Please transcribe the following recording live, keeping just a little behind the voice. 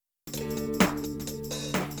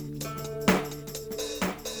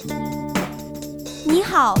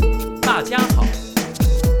好，大家好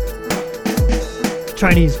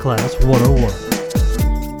Chinese Class 101.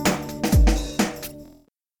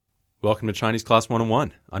 Welcome to Chinese Class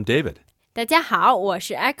 101. I'm David. 大家好，我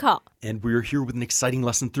是 Echo。 And we are here with an exciting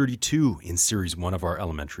lesson 32 in Series 1 of our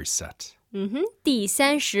elementary set. 第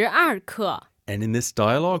32课。 And in this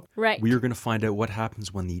dialogue, Right. we are going to find out what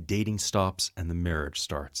happens when the dating stops and the marriage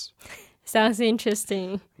starts. Sounds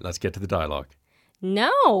interesting. Let's get to the dialogue.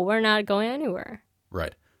 No, we're not going anywhere.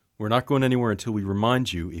 Right. We're not going anywhere until we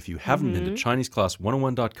remind you, if you haven't been to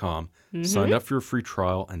ChineseClass101.com, signed up for your free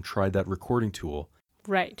trial, and tried that recording tool,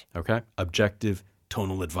 Right. okay? Objective,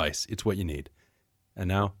 tonal advice. It's what you need. And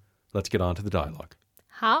now, let's get on to the dialogue.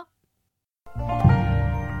 好。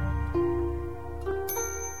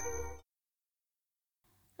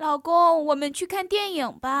老公，我们去看电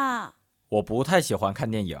影吧。我不太喜欢看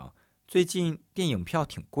电影，最近电影票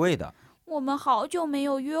挺贵的。我们好久没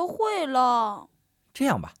有约会了。这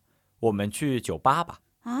样吧，我们去酒吧吧。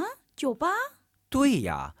啊，酒吧？对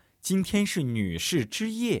呀，今天是女士之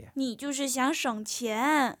夜。你就是想省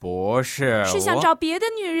钱。不是，是想找别的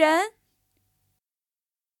女人？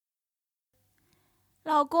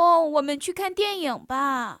老公，我们去看电影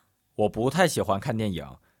吧。我不太喜欢看电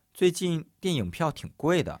影，最近电影票挺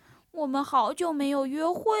贵的。我们好久没有约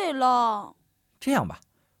会了。这样吧，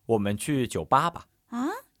我们去酒吧吧。啊，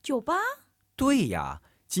酒吧？对呀，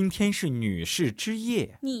今天是女士之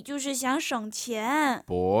夜。你就是想省钱。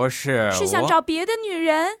不是，是想找别的女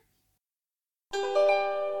人？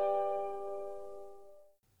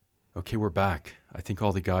 Okay, we're back. I think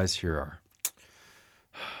all the guys here are...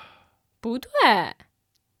 不对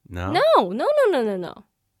No? No.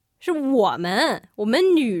 是我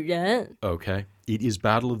们女人。 Okay. It is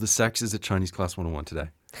Battle of the Sexes at Chinese Class 101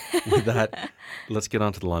 today. With that, let's get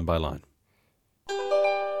on to the line by line.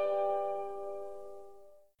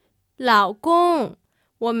 老公，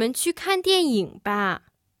我们去看电影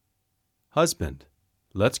吧。 Husband,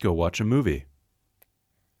 let's go watch a movie.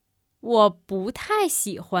 我不太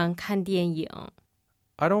喜欢看电影，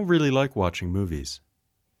 I don't really like watching movies.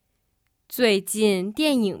 最近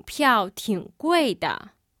电影票挺贵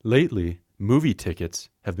的。 Lately, movie tickets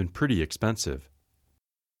have been pretty expensive.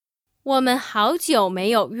 我们好久没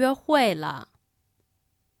有约会了。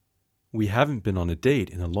 We haven't been on a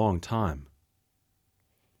date in a long time.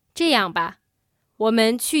 这样吧，我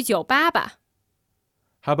们去酒吧吧。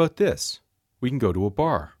 How about this? We can go to a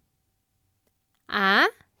bar. 啊，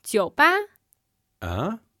酒吧？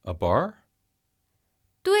 A bar?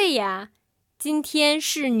 对呀，今天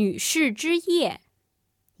是女士之夜。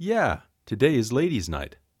 Yeah, today is ladies'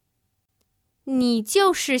 night. 你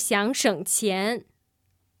就是想省钱。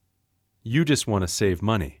 You just want to save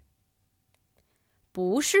money.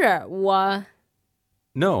 不是，我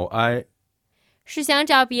No, 是想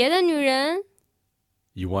找别的女人。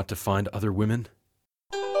 You want to find other women?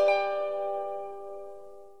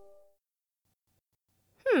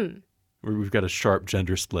 We've got a sharp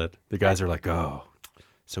gender split. The guys are like, oh,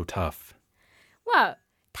 so tough. 哇，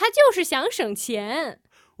他就是想省钱。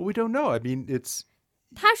 Well, we don't know. I mean, it's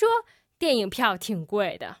他说电影票挺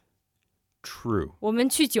贵的， true. 我们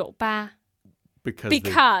去酒吧。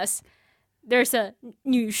 Because there's a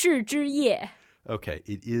女士之夜。 okay,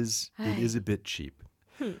 it is a bit cheap.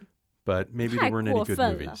 But maybe there weren't any good 太过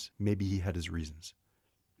分了。 movies. Maybe he had his reasons.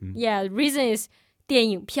 Yeah, the reason is 电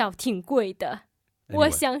影票挺贵的， Anyway. 我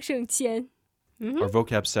想省钱。 Our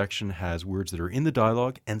vocab section has words that are in the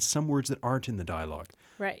dialogue and some words that aren't in the dialogue.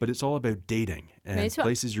 Right. But it's all about dating and 没错。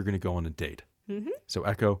 places you're going to go on a date. So,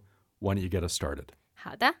 Echo, why don't you get us started?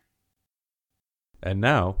 好的。 And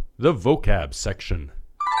now, the vocab section.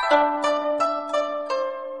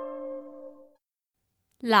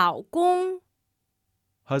 老公，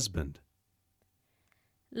 Husband,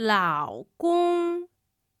 老公，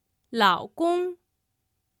老公，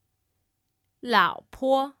老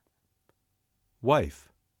婆，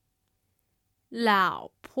 wife,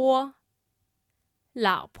 老婆，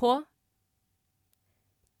老婆，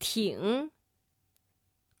挺，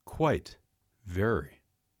 quite, very,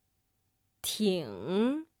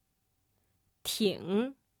 挺，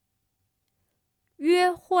挺，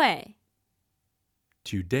约会，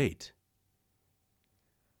 to date,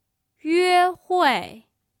 约会，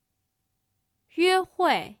约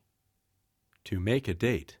会， to make a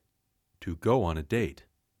date, to go on a date,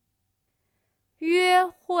 约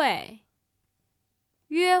会，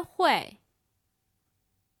约会，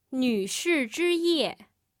女士之夜，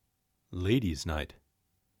 ladies' night,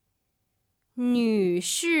 女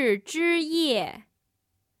士之夜，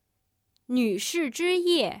女士之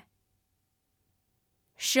夜，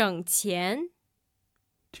省钱，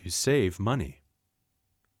 To save money.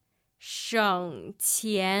 省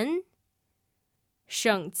钱，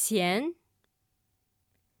省钱，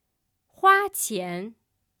花钱，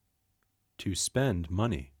 To spend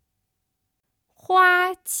money.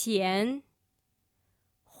 花钱，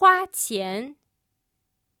花钱，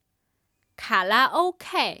卡拉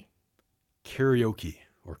OK， Karaoke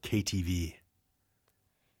or KTV.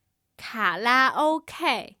 卡拉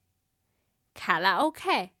OK， 卡拉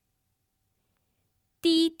OK，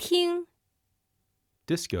 迪厅，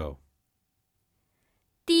 Disco.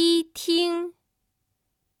 迪厅，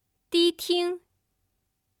迪厅，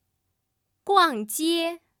逛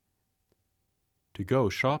街， To go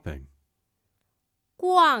shopping.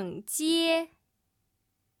 逛街，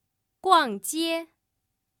逛街，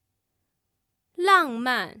浪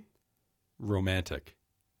漫， Romantic.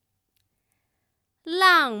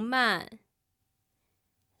 浪漫，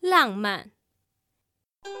浪漫。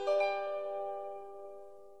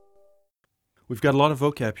 We've got a lot of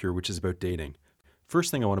vocab here, which is about dating. First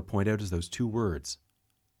thing I want to point out is those two words.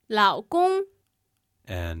 老公，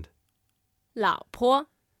 And 老婆，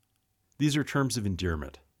 these are terms of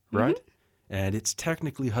endearment, right? And it's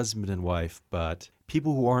technically husband and wife, but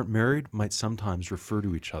people who aren't married might sometimes refer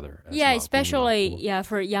to each other as yeah, 老公, especially 老婆. yeah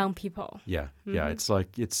for young people. Yeah, it's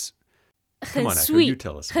like, it's... 很 Come on, Echo, sweet, you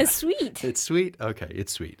tell us. 很 sweet. It's sweet? Okay,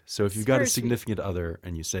 it's sweet. So if you've It's got a very sweet. significant other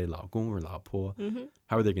and you say 老公 or 老婆,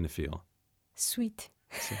 how are they going to feel? Sweet.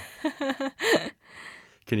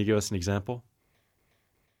 Can you give us an example?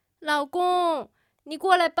 老公，你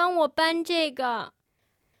过来帮我搬这个。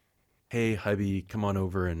 Hey, hubby, come on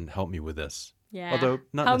over and help me with this. Yeah. Although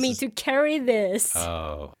not Help me to carry this.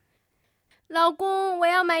 Oh, 老公，我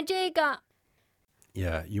要买这个。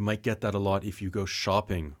 yeah, you might get that a lot if you go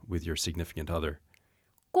shopping with your significant other.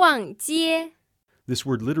 逛街。 This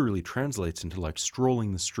word literally translates into like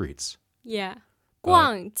strolling the streets. Yeah.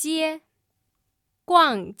 逛街，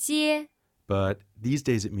逛街。 But these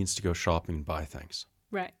days it means to go shopping and buy things.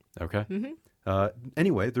 Right. Okay?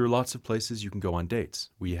 Anyway, there are lots of places you can go on dates.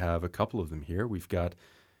 We have a couple of them here. We've got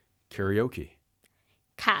karaoke,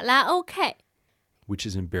 卡拉 OK. which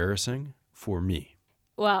is embarrassing for me.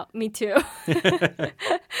 Well, me too.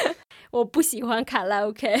 我不喜欢卡拉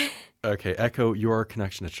OK. Okay, Echo, your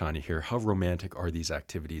connection to China here. How romantic are these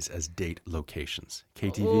activities as date locations?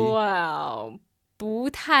 KTV? Wow. 不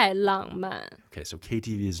太浪漫. Okay, so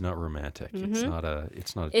KTV is not romantic. It's not a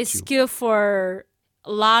It's too- good for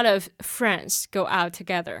a lot of friends go out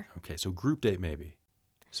together. Okay, so group date maybe.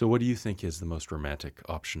 So what do you think is the most romantic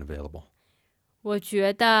option available? 我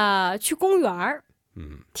觉得去公园儿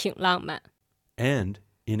挺浪漫， And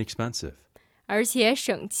inexpensive. 而且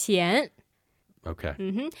省钱。 Okay.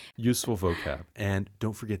 Useful vocab. And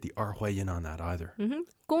don't forget the 二会音 on that either.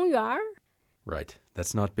 公园儿 Right.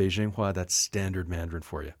 That's not Beijinghua, that's standard Mandarin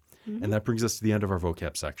for you. And that brings us to the end of our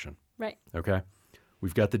vocab section. Right. Okay?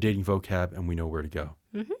 We've got the dating vocab and we know where to go.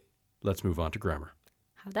 Let's move on to grammar.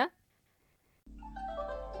 好的。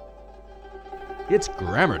 It's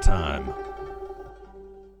grammar time.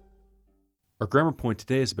 Our grammar point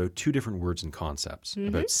today is about two different words and concepts,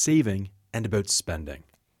 about saving and about spending.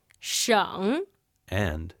 省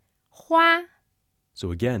And, 花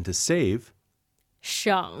so again, to save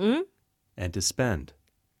省 and to spend.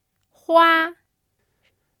 花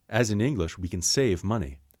As in English, we can save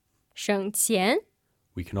money. 省钱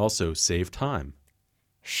We can also save time.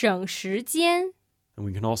 省时间 And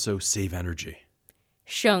we can also save energy,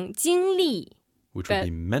 省精力 which would But-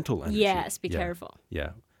 be mental energy. Yes, be Yeah. careful.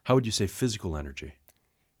 Yeah. How would you say physical energy?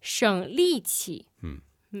 省力气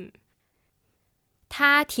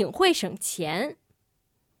他挺会省钱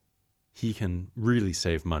He can really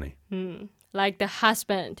save money. Like the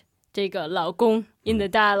husband 这个老公 in the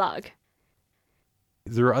dialogue.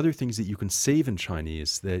 There are other things that you can save in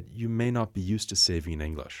Chinese that you may not be used to saving in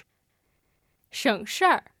English. 省事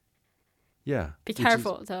儿 Yeah. Be which is-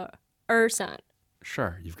 careful, the sound.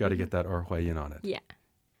 Sure, you've got to get that 二会音 on it. Yeah.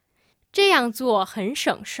 这样做很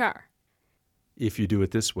省事儿 If you do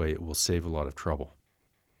it this way, it will save a lot of trouble.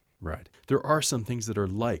 Right. There are some things that are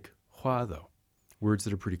like 花 though, words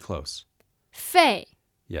that are pretty close. 费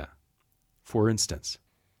Yeah. For instance,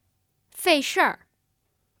 费事儿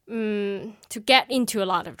to get into a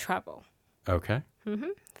lot of trouble. okay,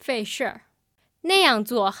 费事儿那样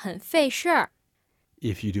做很费事儿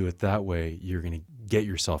if you do it that way, you're going to get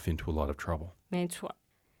yourself into a lot of trouble. 没错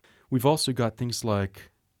We've also got things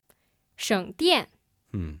like, 省电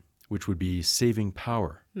which would be saving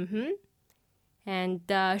power, and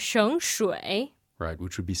省水 right,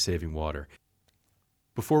 which would be saving water.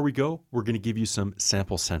 Before we go, we're going to give you some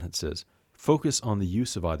sample sentences. Focus on the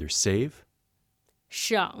use of either save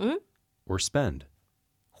省 or spend.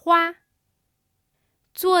 花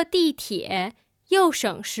坐地铁又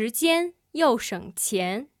省时间又省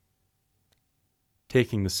钱。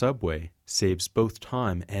Taking the subway saves both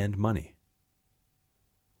time and money.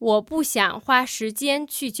 我不想花时间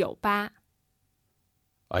去酒吧。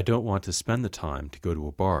I don't want to spend the time to go to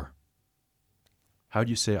a bar. How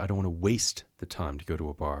do you say I don't want to waste the time to go to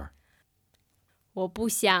a bar? 我不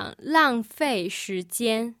想浪费时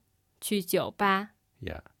间去酒吧。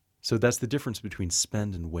 Yeah. So that's the difference between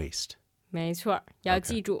spend and waste. 没错，要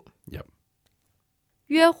记住。Yep.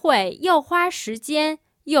 约会又花时间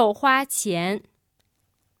又花钱，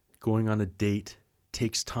 Going on a date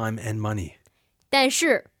takes time and money, 但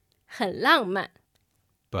是很浪漫。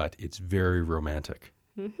 but it's very romantic.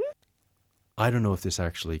 I don't know if this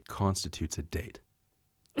actually constitutes a date.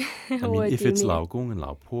 I mean, What if do you it's mean? 老公 and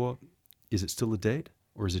老婆, is it still a date?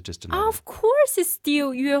 Or is it just an outing? Of course it's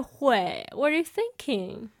still 约会。What are you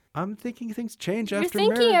thinking? I'm thinking things change You're after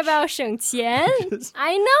thinking marriage. about 省钱。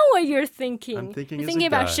I know what you're thinking. I'm thinking You're as a thinking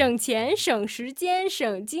about guy. 省钱、省时间、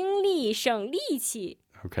省精力、省力气。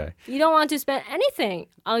 Okay. You don't want to spend anything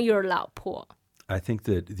on your 老婆。 I think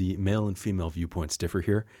that the male and female viewpoints differ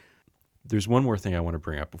here. There's one more thing I want to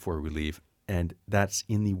bring up before we leave, and that's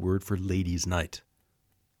in the word for ladies' night.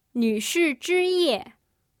 女士之夜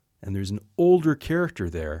And there's an older character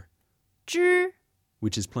there, 之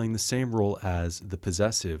which is playing the same role as the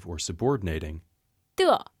possessive or subordinating.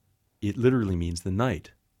 的 It literally means the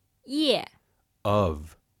night 夜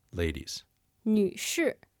of ladies. 女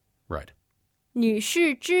士 Right. 女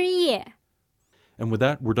士之夜。 And with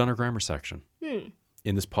that, we're done our grammar section. 嗯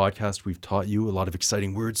In this podcast, we've taught you a lot of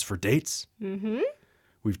exciting words for dates. 嗯哼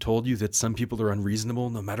We've told you that some people are unreasonable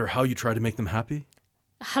no matter how you try to make them happy.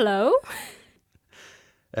 Hello?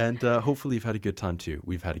 And hopefully you've had a good time too.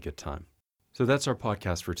 We've had a good time. So that's our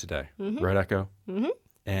podcast for today. Right, Echo?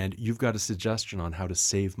 And you've got a suggestion on how to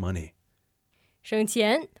save money. 省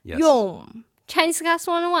钱 Yes. 用 Chinese Class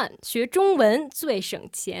 101 学中文最省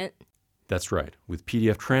钱。 That's right. With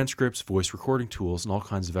PDF transcripts, voice recording tools, and all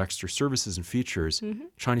kinds of extra services and features,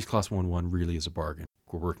 Chinese Class 101 really is a bargain.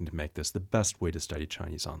 We're working to make this the best way to study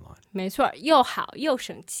Chinese online. 没错，又好又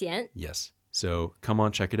省钱。 Yes. So come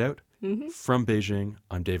on, check it out. From Beijing,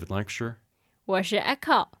 I'm David Lancashire, 我是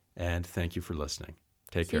Echo， and thank you for listening.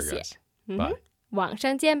 Take care, 谢谢。 guys. Bye. 网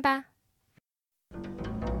上见吧。